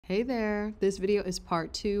Hey there, this video is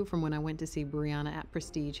part 2 from when I went to see Breanna at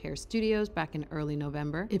Prestige Hair Studios back in early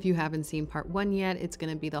November. If you haven't seen part 1 yet, it's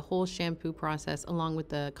going to be the whole shampoo process along with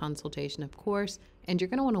the consultation, of course, and you're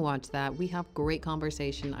going to want to watch that. We have great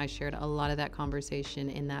conversation. I shared a lot of that conversation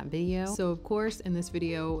in that video. So of course, in this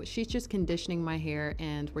video, she's just conditioning my hair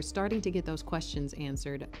and we're starting to get those questions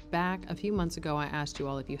answered. Back a few months ago, I asked you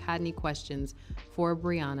all if you had any questions for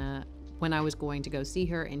Breanna when I was going to go see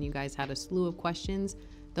her, and you guys had a slew of questions.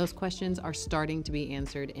 Those questions are starting to be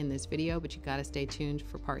answered in this video, but you gotta stay tuned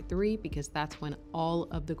for part 3 because that's when all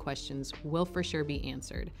of the questions will for sure be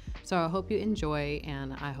answered. So I hope you enjoy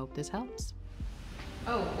and I hope this helps.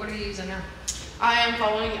 Oh, what are you using now? I am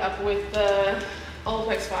following up with the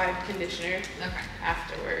Olaplex 5 conditioner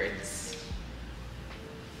afterwards.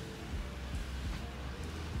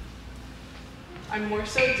 I more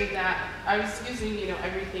so did that. I was using,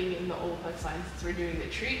 everything in the Olaplex line since we're doing the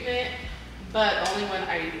treatment. But the only one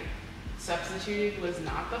I substituted was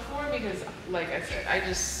not before because, like I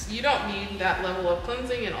said, you don't need that level of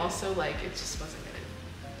cleansing, and also, it just wasn't gonna,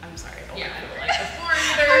 I'm sorry, I don't like it before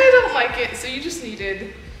either. I don't like it, so you just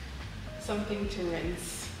needed something to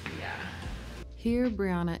rinse. Yeah. Here,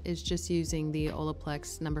 Breanna is just using the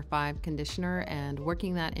Olaplex No.5 conditioner and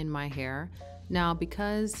working that in my hair. Now,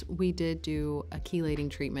 because we did do a chelating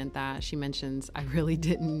treatment that she mentions I really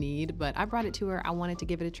didn't need, but I brought it to her. I wanted to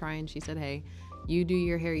give it a try, and she said, hey, you do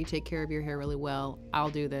your hair, you take care of your hair really well. I'll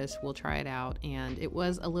do this, we'll try it out. And it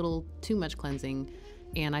was a little too much cleansing,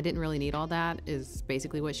 and I didn't really need all that, is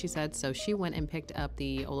basically what she said. So she went and picked up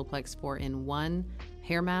the Olaplex 4-in-1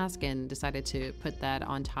 hair mask and decided to put that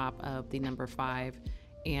on top of the No.5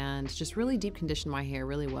 and just really deep conditioned my hair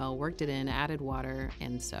really well, worked it in, added water,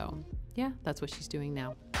 and so yeah, that's what she's doing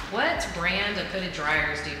now. What brand of hooded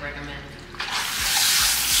dryers do you recommend?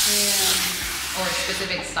 Or a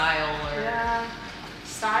specific style? Yeah,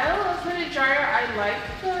 style of hooded dryer, I like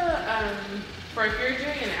the, for if you're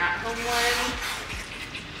doing an at-home one,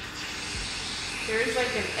 there's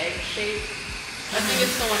like an egg shape. I think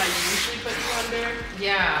it's the one I usually put you under.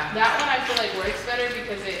 Yeah. That one I feel like works better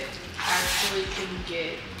because it actually can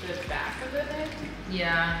get the back of the head.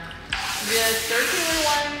 Yeah. The circular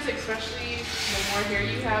ones, especially the more hair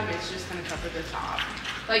you have, it's just gonna cover the top.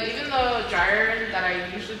 Like even the dryer that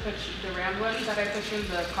I usually put, the round one that I put in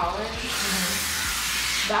the Collins,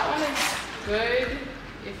 that one is good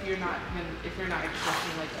if you're not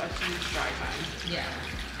expecting like a huge dry time. Yeah.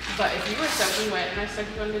 But if you were soaking wet and I stuck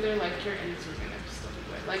you under there, like your ends were gonna still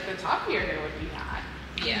be wet. Like the top of your hair would be hot.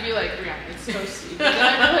 Yeah. You'd be like, yeah, it's toasty. But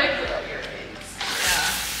then I'd be like, oh, your ends. Yeah.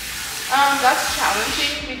 That's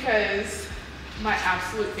challenging because my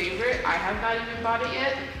absolute favorite, I have not even bought it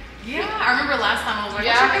yet. Yeah, I remember last time I was like,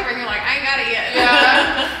 what's your favorite? And you're like, I ain't got it yet.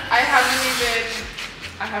 Yeah, I haven't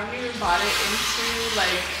even bought it into,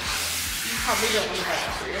 you probably don't want to buy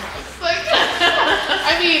that for your house.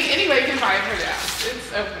 I mean, anybody can buy it for the house.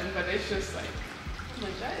 It's open, but it's just that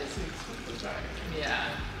is an expensive dryer.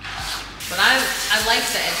 Yeah. But I like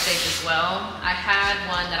the egg shape as well. I had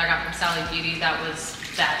one that I got from Sally Beauty that was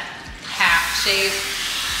that hat shape.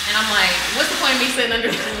 And I'm like, what's the point of me sitting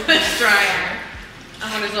under this dryer? I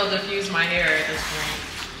might as well diffuse my hair at this point.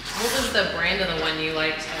 What was the brand of the one you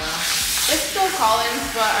liked? It's still Collins,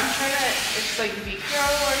 but I'm trying to, it's like Vicro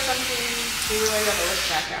or something. Maybe I gotta look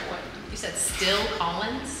back at what. You said still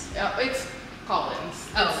Collins? Oh, it's Collins.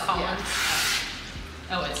 Oh, Collins.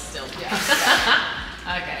 Yeah. Oh, it's still. Yeah.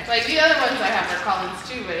 Okay. Like the other ones I have are Collins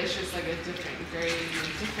too, but it's just like a different grade,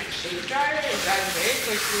 different shape dryer. It dries very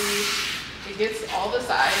quickly. It gets all the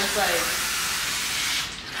sides.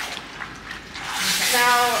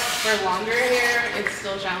 Now for longer hair, it's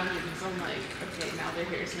still challenging because I'm like, okay, now their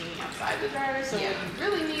hair is hanging outside the dryer, so what you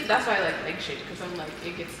really need. That's why I like egg shape because I'm like,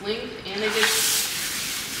 it gets length and it gets,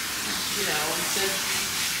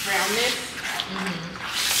 just roundness.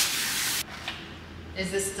 Is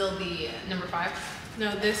this still the No.5?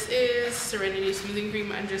 No, this is Serenity Smoothing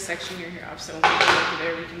Cream. I'm just sectioning your hair off, so when we go over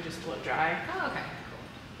there, we can just blow dry. Oh, okay,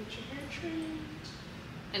 cool. Get your hair trimmed.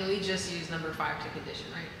 And we just use No.5 to condition,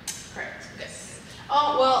 right? Correct. Yes.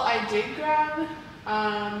 Oh, well, I did grab,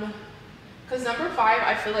 because No.5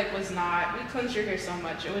 I feel like was not, we cleansed your hair so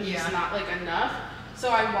much, it was just not enough. So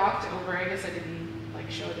I walked over, I guess I didn't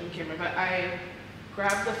show it in camera, but I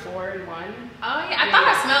grabbed the 4-in-1. Oh yeah, I thought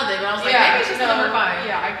I smelled it, but I was like, maybe it's just No.5.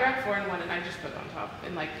 Yeah, I grabbed 4-in-1 and I just put it on top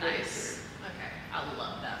and nice. Okay, I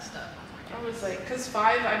love that stuff. I was like, because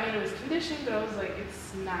 5, I mean, it was conditioned, but I was like,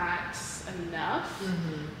 it's not enough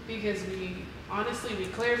because we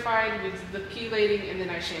clarified with the chelating and then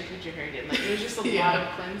I shampooed your hair again. Like, it was just a lot of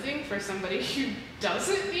cleansing for somebody who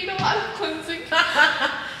doesn't need a lot of cleansing.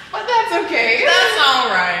 But that's okay. That's all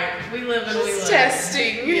right.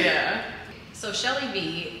 testing. Yeah. So Shelly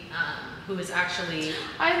B, who is actually...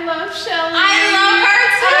 I love Shelly. I love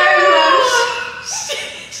her too.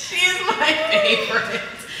 She is my favorite.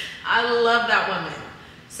 I love that woman.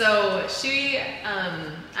 So she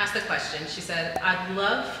asked the question. She said, I'd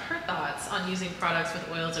love her thoughts on using products with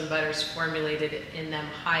oils and butters formulated in them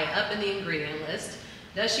high up in the ingredient list.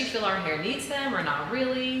 Does she feel our hair needs them or not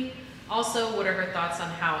really? Also, what are her thoughts on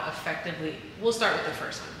how effectively, we'll start with the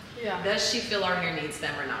first one. Yeah. Does she feel our hair needs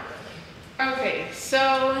them or not really? Okay,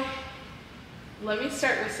 so let me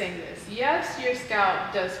start with saying this. Yes, your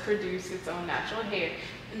scalp does produce its own natural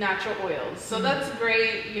oils. So that's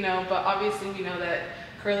great, you know, but obviously we know that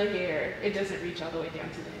curly hair, it doesn't reach all the way down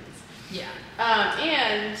to the ends. Yeah.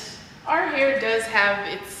 And our hair does have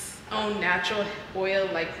its own natural oil,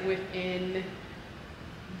 like within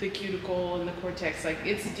the cuticle and the cortex, like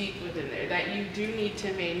it's deep within there that you do need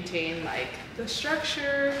to maintain, like the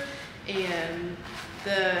structure and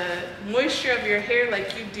the moisture of your hair,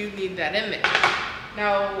 like you do need that in there.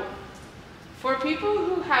 Now, for people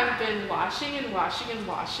who have been washing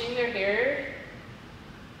their hair,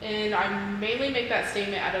 and I mainly make that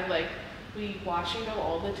statement out of like, we wash and go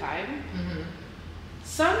all the time.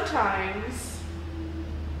 Sometimes,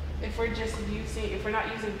 if we're not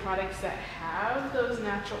using products that have those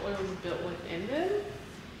natural oils built within them,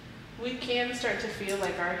 we can start to feel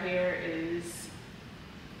like our hair is,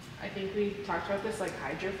 I think we talked about this, like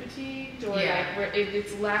hydro fatigued, or like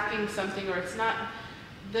it's lacking something, or it's not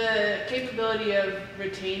the capability of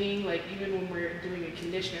retaining, like even when we're doing a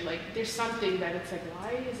conditioner, like there's something that it's like,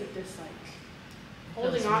 why is it this like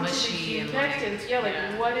holding on to the humectants?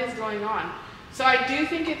 What is going on? So I do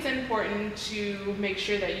think it's important to make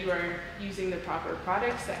sure that you are using the proper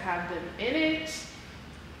products that have them in it.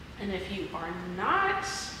 And if you are not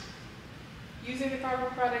using the proper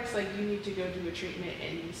products, like you need to go do a treatment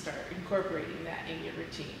and start incorporating that in your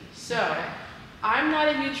routine. So I'm not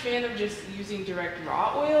a huge fan of just using direct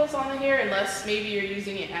raw oils on the hair unless maybe you're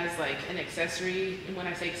using it as like an accessory. And when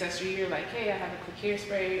I say accessory, you're like, hey, I have a quick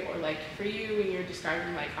hairspray, or like for you, when you're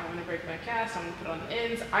describing like, I want to break my cast, I'm going to put on the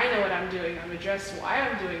ends. I know what I'm doing. I'm addressed why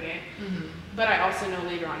I'm doing it. But I also know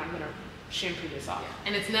later on I'm going to shampoo this off.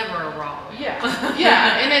 And it's never a raw oil.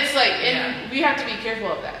 And it's like, and we have to be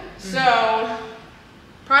careful of that. So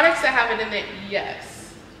products that have it in it, yes.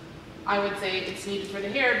 I would say it's needed for the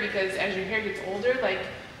hair, because as your hair gets older, like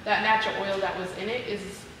that natural oil that was in it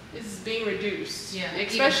is being reduced. Yeah,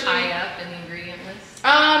 especially even high up in the ingredient list.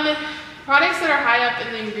 Products that are high up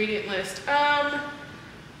in the ingredient list. I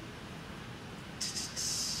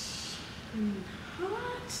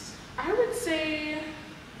would say,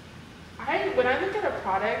 when I look at a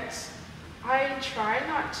product, I try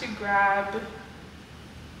not to grab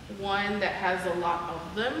one that has a lot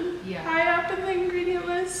of them high up in the ingredient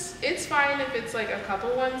list. It's fine if it's like a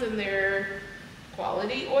couple ones and they're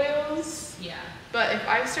quality oils. But if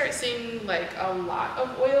I start seeing like a lot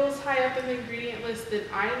of oils high up in the ingredient list, then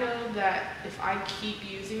I know that if I keep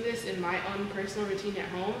using this in my own personal routine at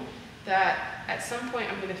home, that at some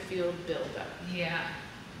point I'm gonna feel buildup.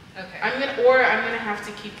 I'm gonna have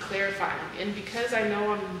to keep clarifying, and because I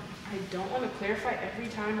know I don't want to clarify every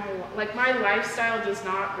time like my lifestyle does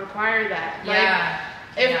not require that.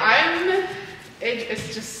 It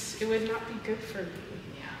would not be good for me.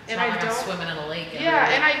 And I don't swimming in a lake.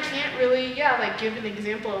 And I can't really like give an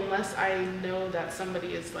example unless I know that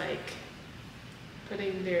somebody is like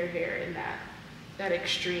putting their hair in that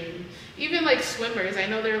extreme. Even like swimmers, I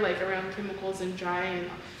know they're like around chemicals and dry and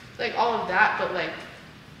like all of that, but like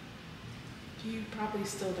you probably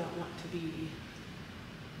still don't want to be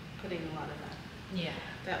putting a lot of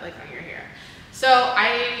that like on your hair. So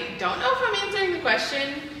I don't know if I'm answering the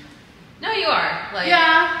question. No, you are. Like,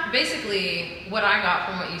 basically what I got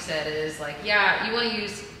from what you said is like, you want to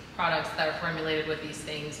use products that are formulated with these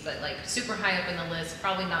things, but like super high up in the list,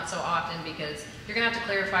 probably not so often, because you're gonna have to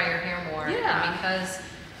clarify your hair more. And because,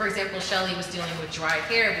 for example, Shelly was dealing with dry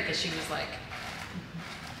hair because she was like,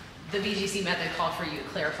 the VGC method called for you to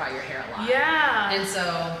clarify your hair a lot. And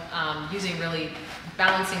so using really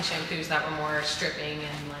balancing shampoos that were more stripping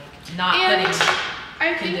and like not putting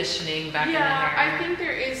conditioning back in the hair. I think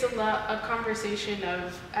there is a conversation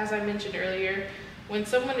of, as I mentioned earlier, when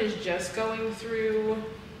someone is just going through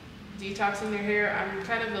detoxing their hair, I'm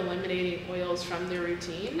kind of eliminating oils from their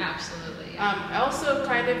routine. Absolutely. I also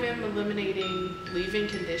kind of am eliminating leave-in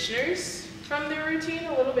conditioners from their routine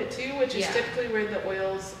a little bit too, which is typically where the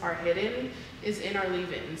oils are hidden, is in our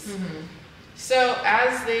leave-ins. So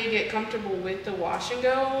as they get comfortable with the wash and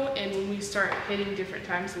go, and when we start hitting different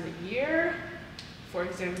times in the year, for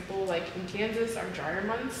example, like in Kansas, our drier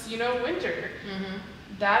months, winter,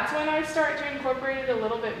 that's when I start to incorporate it a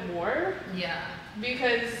little bit more. Yeah.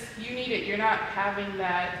 Because you need it. You're not having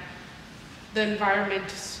the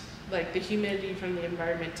environment, like the humidity from the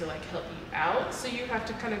environment to like help you out. So you have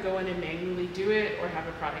to kind of go in and manually do it, or have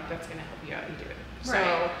a product that's going to help you out and do it.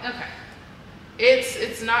 Right. So okay.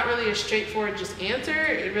 it's not really a straightforward just answer.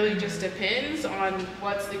 It really just depends on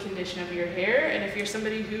what's the condition of your hair, and if you're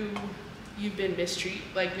somebody who you've been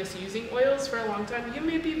misusing oils for a long time, you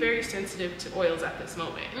may be very sensitive to oils at this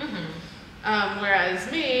moment.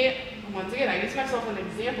 Whereas me, once again, I use myself as an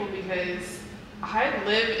example because I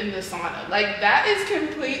live in the sauna. Like, that is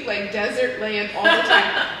complete like desert land all the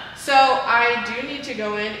time. So I do need to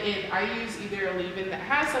go in, and I use either a leave-in that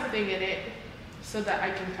has something in it so that I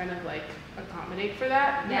can kind of like accommodate for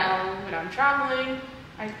that. Yeah. Now when I'm traveling,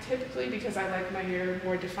 I typically, because I like my hair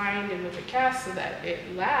more defined and with a cast so that it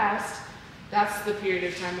lasts, that's the period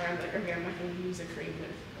of time where I'm like, okay, I'm not going to use a cream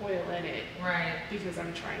with oil in it. Right. Because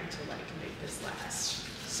I'm trying to like make this last.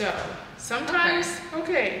 So sometimes,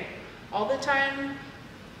 okay, all the time,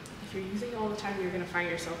 if you're using all the time, you're going to find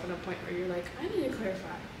yourself in a point where you're like, I need to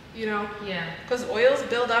clarify, you know? Yeah. Because oils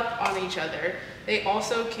build up on each other. They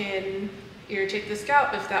also can irritate the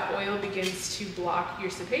scalp if that oil begins to block your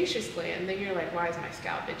sebaceous gland. Then you're like, why is my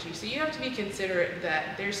scalp itchy? So you have to be considerate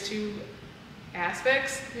that there's two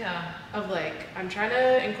aspects of like, I'm trying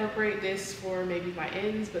to incorporate this for maybe my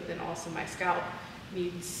ends, but then also my scalp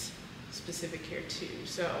needs specific care too.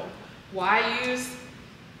 So why use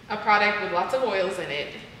a product with lots of oils in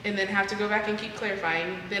it and then have to go back and keep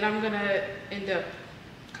clarifying? Then I'm gonna end up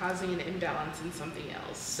causing an imbalance in something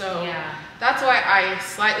else. So that's why I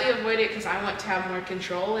slightly avoid it, because I want to have more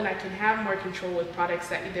control, and I can have more control with products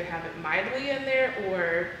that either have it mildly in there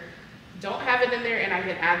or don't have it in there, and I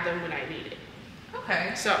can add them when I need it.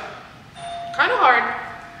 Okay. So kind of hard,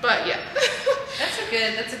 but yeah.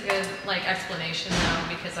 That's a good like explanation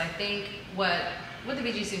though, because I think what the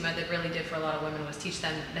BGC method really did for a lot of women was teach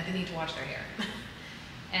them that they need to wash their hair.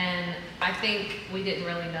 And I think we didn't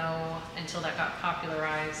really know until that got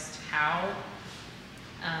popularized how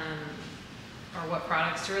or what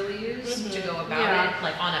products to really use to go about it,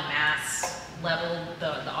 like on a mass level,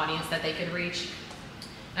 the audience that they could reach.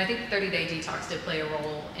 I think 30-day detox did play a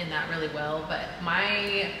role in that really well, but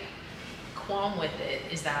my qualm with it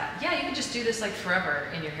is that, yeah, you can just do this like forever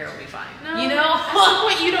and your hair will be fine. No, you know? at some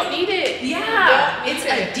point you don't need it. Yeah, it's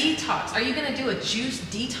a detox. Are you gonna do a juice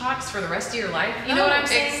detox for the rest of your life? You know what I'm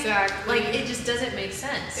saying? Exactly. Like, it just doesn't make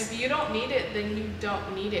sense. If you don't need it, then you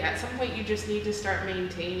don't need it. At some point you just need to start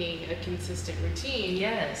maintaining a consistent routine.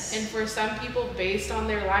 Yes. And for some people, based on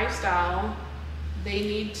their lifestyle, they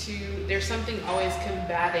need to, there's something always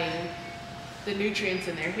combating the nutrients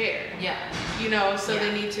in their hair. Yeah. You know, so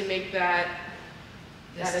they need to make that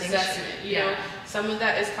assessment. You know, some of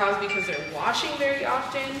that is caused because they're washing very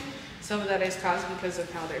often. Some of that is caused because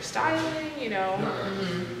of how they're styling, you know.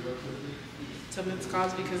 Some of it's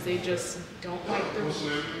caused because they just don't like the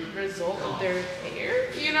result of their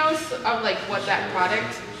hair, you know, of like what that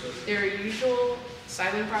product, their usual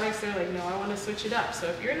styling products, they're like, no, I want to switch it up. So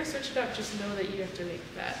if you're going to switch it up, just know that you have to make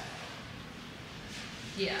that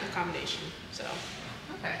accommodation. So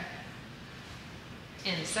okay.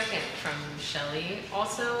 And second from Shelly,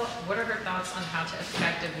 also, what are her thoughts on how to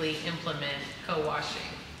effectively implement co-washing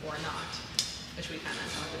or not, which we kind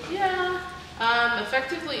of talked about. Yeah,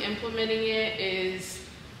 effectively implementing it is,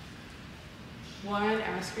 one,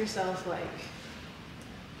 ask yourself, like,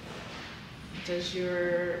 does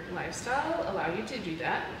your lifestyle allow you to do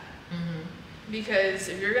that? Because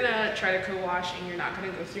if you're gonna try to co-wash and you're not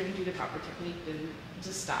gonna go through and do the proper technique, then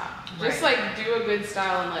just stop. Just like do a good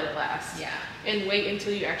style and let it last. Yeah. And wait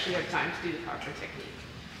until you actually have time to do the proper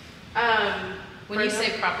technique. When you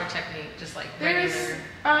say proper technique, just like regular.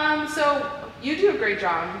 So you do a great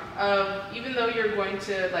job of, even though you're going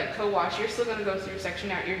to like co-wash, you're still gonna go through,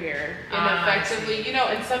 section out your hair, and effectively, you know.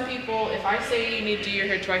 And some people, if I say you need to do your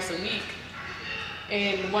hair twice a week,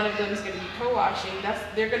 and one of them is going to be co-washing,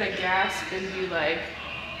 they're going to gasp and be like,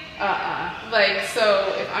 like,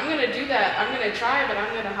 so if I'm going to do that, I'm going to try, but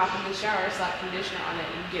I'm going to hop in the shower, slap conditioner on it,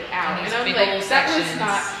 and get out. And I'm like, that was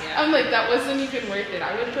not, I'm like, that wasn't even worth it.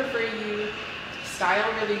 I would prefer you style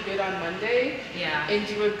really good on Monday, and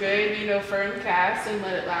do a good, you know, firm cast and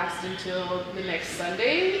let it last until the next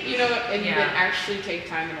Sunday, you know, and then actually take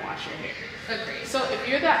time and wash your hair. Agreed. So if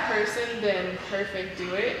you're that person, then perfect,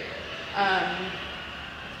 do it.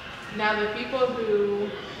 Now the people who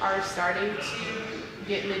are starting to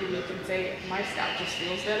get midweek and say, my scalp just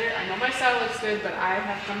feels better. I know my style looks good, but I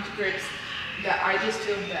have come to grips that I just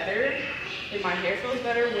feel better and my hair feels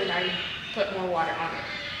better when I put more water on it.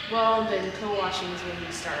 Well, then co-washing is when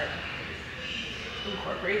you start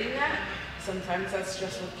incorporating that. Sometimes that's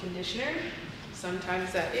just with conditioner.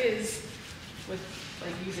 Sometimes that is with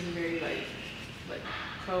like using very like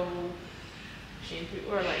shampoo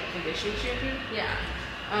or like conditioning shampoo. Yeah.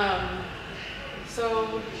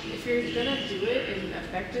 So if you're gonna do it and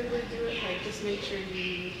effectively do it, like just make sure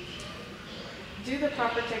you do the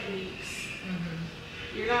proper techniques.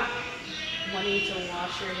 You're not wanting to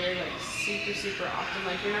wash your hair like super often.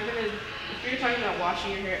 Like you're not gonna, if you're talking about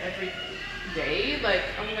washing your hair every day, like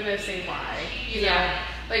I'm gonna say why. You know,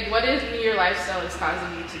 like what in your lifestyle is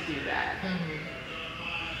causing you to do that?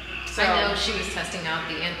 So, I know she was testing out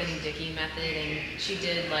the Anthony Dickey method, and she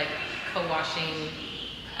did like co-washing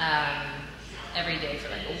every day for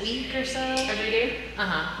like a week or so. Every day?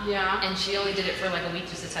 Yeah. And she only did it for like a week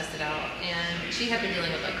just to test it out, and she had been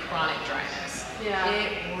dealing with like chronic dryness. Yeah.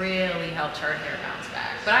 It really helped her hair bounce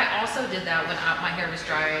back. But I also did that when my hair was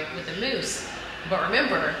dry with the mousse. But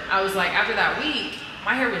remember, I was like, after that week,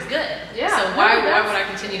 my hair was good. Yeah. So why would I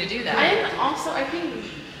continue to do that? And also, I think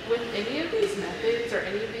with any of these methods or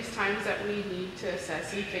any of these times that we need to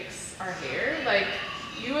assess and fix our hair, like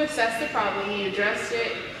you assess the problem, you addressed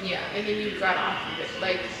it, and then you got off of it.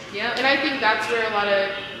 Like, and I think that's where a lot of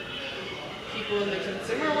people in the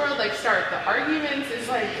consumer world like start the arguments. Is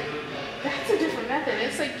like, that's a different method.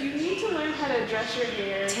 It's like you need to learn how to address your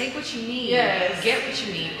hair. Take what you need, get what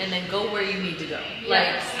you need, and then go where you need to go.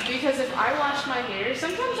 Yes. Like, because if I wash my hair,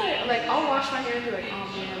 sometimes I'll wash my hair and be like, oh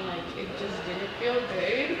man, like it just didn't feel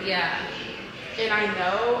good. Yeah. And I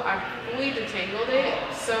know I've fully detangled it,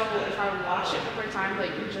 so if I wash it one more time,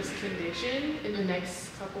 like and just condition in the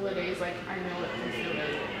next couple of days, like I know it can feel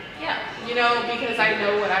good. Yeah. You know, because I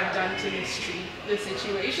know what I've done to mistreat the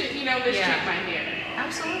situation, you know, mistreat my hair.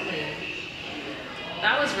 Absolutely.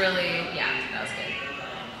 That was really, that was good.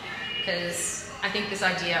 Because I think this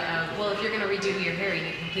idea of, well, if you're going to redo your hair, you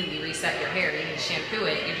need to completely reset your hair. You need to shampoo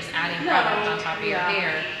it. You're just adding product on top of your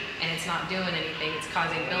hair, and it's not doing anything. It's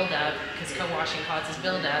causing buildup, because co-washing causes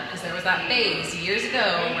buildup. Because there was that phase years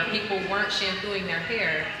ago where people weren't shampooing their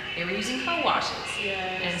hair. They were using co-washes.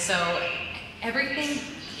 Yes. And so everything,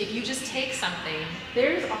 if you just take something,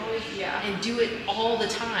 there's always, and do it all the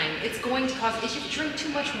time, it's going to cause, if you drink too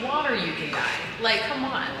much water, you can die. Like, come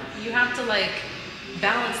on. You have to, like,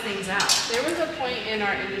 balance things out. There was a point in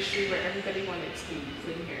our industry where everybody wanted to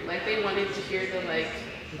clean hair. Like, they wanted to hear the, like,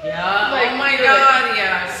 like, oh my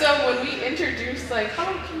God, So when we introduced, like,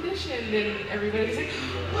 how conditioned, and everybody's like,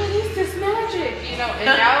 what is this magic? You know, and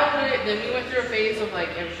now then we went through a phase of, like,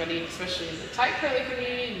 everybody, especially in the tight curly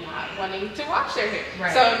community, not wanting to wash their hair.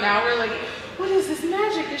 Right. So now we're like, what is this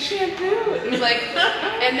magic? The shampoo. And like,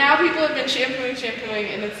 and now people have been shampooing,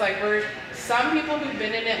 and it's like some people who've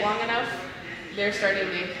been in it long enough, they're starting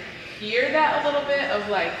to hear that a little bit of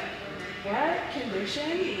like, what?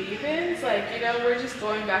 Condition? Leave-ins? Like, you know, we're just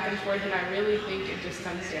going back and forth, and I really think it just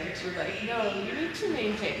comes down to like, no, you need to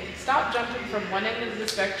maintain. Stop jumping from one end of the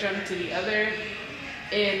spectrum to the other,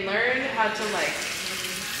 and learn how to like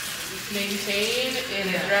maintain and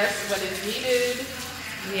address what is needed.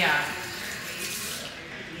 Yeah.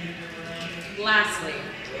 Lastly,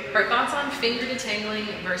 her thoughts on finger detangling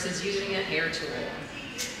versus using a hair tool.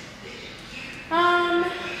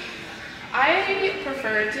 I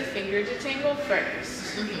prefer to finger detangle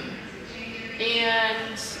first.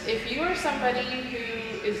 And if you are somebody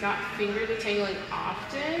who is not finger detangling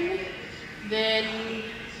often, then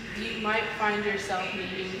you might find yourself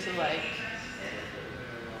needing to like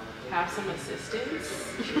have some assistance.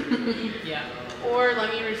 Or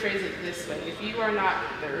let me rephrase it this way. If you are not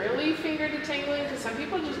thoroughly finger detangling, because some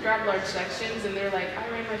people just grab large sections and they're like, I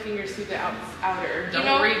ran my fingers through the outer.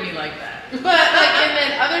 Don't read me like that. But like, and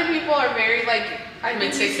then other people are very like, I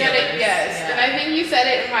think you said it, and I think you said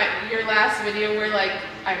it in your last video where like,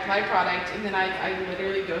 I apply product and then I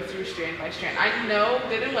literally go through strand by strand. I know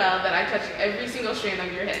good and well that I touch every single strand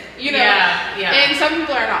on your head, you know? And some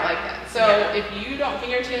people are not like that. So if you don't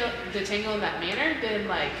finger detangle in that manner, then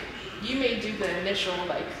like, you may do the initial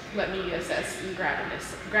like, let me assess and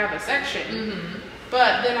grab a section.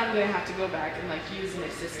 But then I'm gonna have to go back and like use an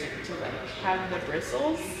assistant to like have the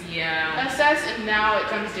bristles assess, and now it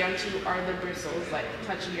comes down to, are the bristles like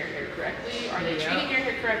touching your hair correctly? Are they treating your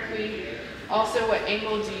hair correctly? Also, what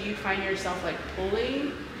angle do you find yourself like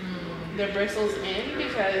pulling the bristles in?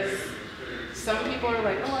 Because some people are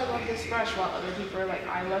like, oh, I love this brush, while other people are like,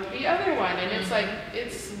 I love the other one. And it's like,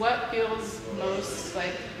 it's what feels most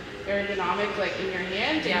like ergonomic, like in your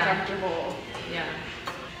hand, and comfortable.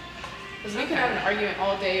 Because we can have an argument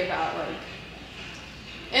all day about like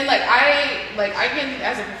And I can,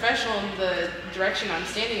 as a professional, in the direction I'm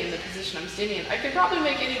standing in, the position I'm standing in, I could probably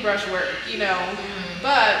make any brush work, you know.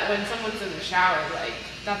 But when someone's in the shower, like,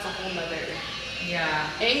 that's a whole nother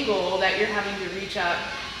angle that you're having to reach up.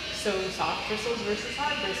 So soft bristles versus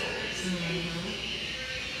hard bristles.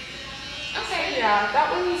 Okay. Yeah,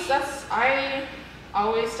 I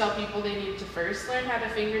always tell people they need to first learn how to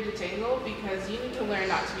finger detangle, because you need to learn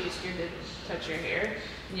not to be scared to touch your hair.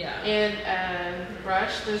 Yeah. And a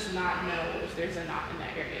brush does not know if there's a knot in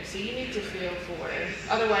that area. So you need to feel for it.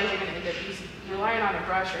 Otherwise, you're going to end up relying on a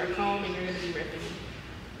brush or a comb, and you're going to be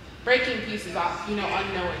breaking pieces off, you know,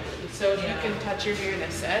 unknowingly. So if you can touch your hair and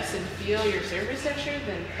assess and feel your surface texture,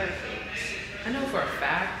 then perfect. I know for a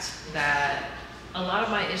fact that a lot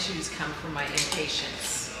of my issues come from my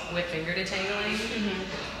impatience with finger detangling.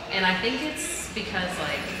 And I think it's because,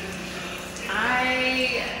 like,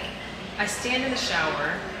 I stand in the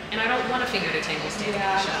shower and I don't want to finger detangle standing in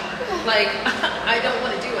the shower. Like, I don't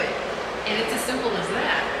want to do it. And it's as simple as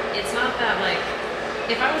that. It's not that, like,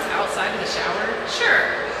 if I was outside of the shower,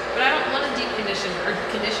 sure, but I don't want to deep condition or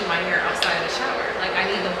condition my hair outside of the shower. Like, I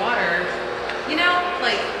need the water, you know?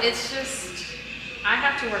 Like, it's just, I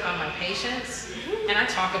have to work on my patience. And I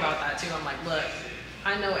talk about that too. I'm like, look,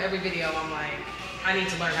 I know every video I'm like, I need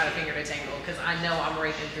to learn how to finger detangle, because I know I'm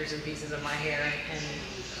raking through some pieces of my hair and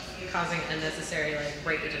causing unnecessary, like,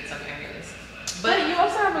 breakage in some areas. But you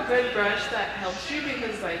also have a good brush that helps you,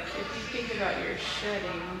 because, like, if you think about your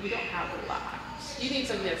shedding, you don't have a lot. You need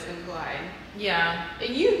something that's going to glide. Yeah.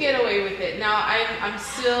 And you get away with it. Now, I'm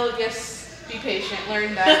still, just be patient,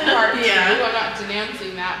 learn that part too. I'm not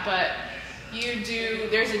denouncing that, but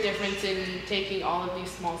there's a difference in taking all of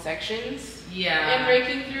these small sections and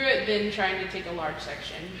raking through it than trying to take a large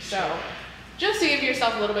section. So just to give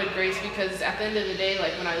yourself a little bit of grace, because at the end of the day,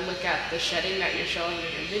 like, when I look at the shedding that you're showing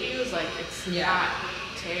in your videos, like, it's not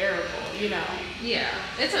terrible, you know. Yeah,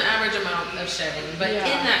 it's an average amount of shedding, but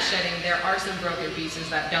in that shedding, there are some broken pieces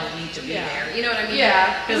that don't need to be there. You know what I mean?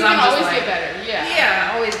 Yeah, because I'm always get better.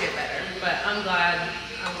 Yeah, always get better. But I'm glad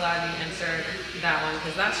you answered that one,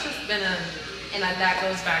 because that's just been and that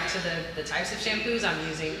goes back to the types of shampoos I'm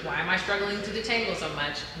using. Why am I struggling to detangle so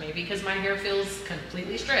much? Maybe because my hair feels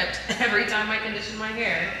completely stripped every time I condition my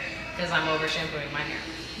hair, because I'm over shampooing my hair.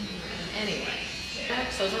 Anyway,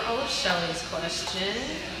 those are all of Shelly's questions.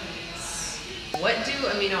 What do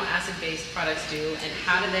amino acid based products do, and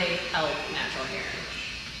how do they help natural hair?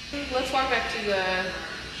 Let's walk back to the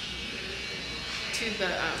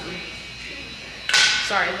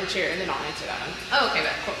chair, and then I'll answer that one. Oh, okay,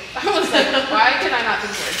 cool. I was like, why can I not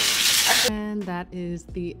think words? And that is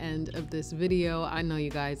the end of this video. I know you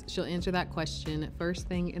guys, she'll answer that question first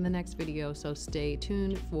thing in the next video, so stay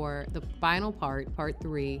tuned for the final part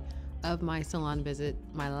 3 of my salon visit,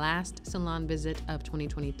 my last salon visit of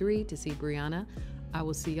 2023 to see Breanna. I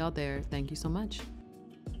will see y'all there. Thank you so much.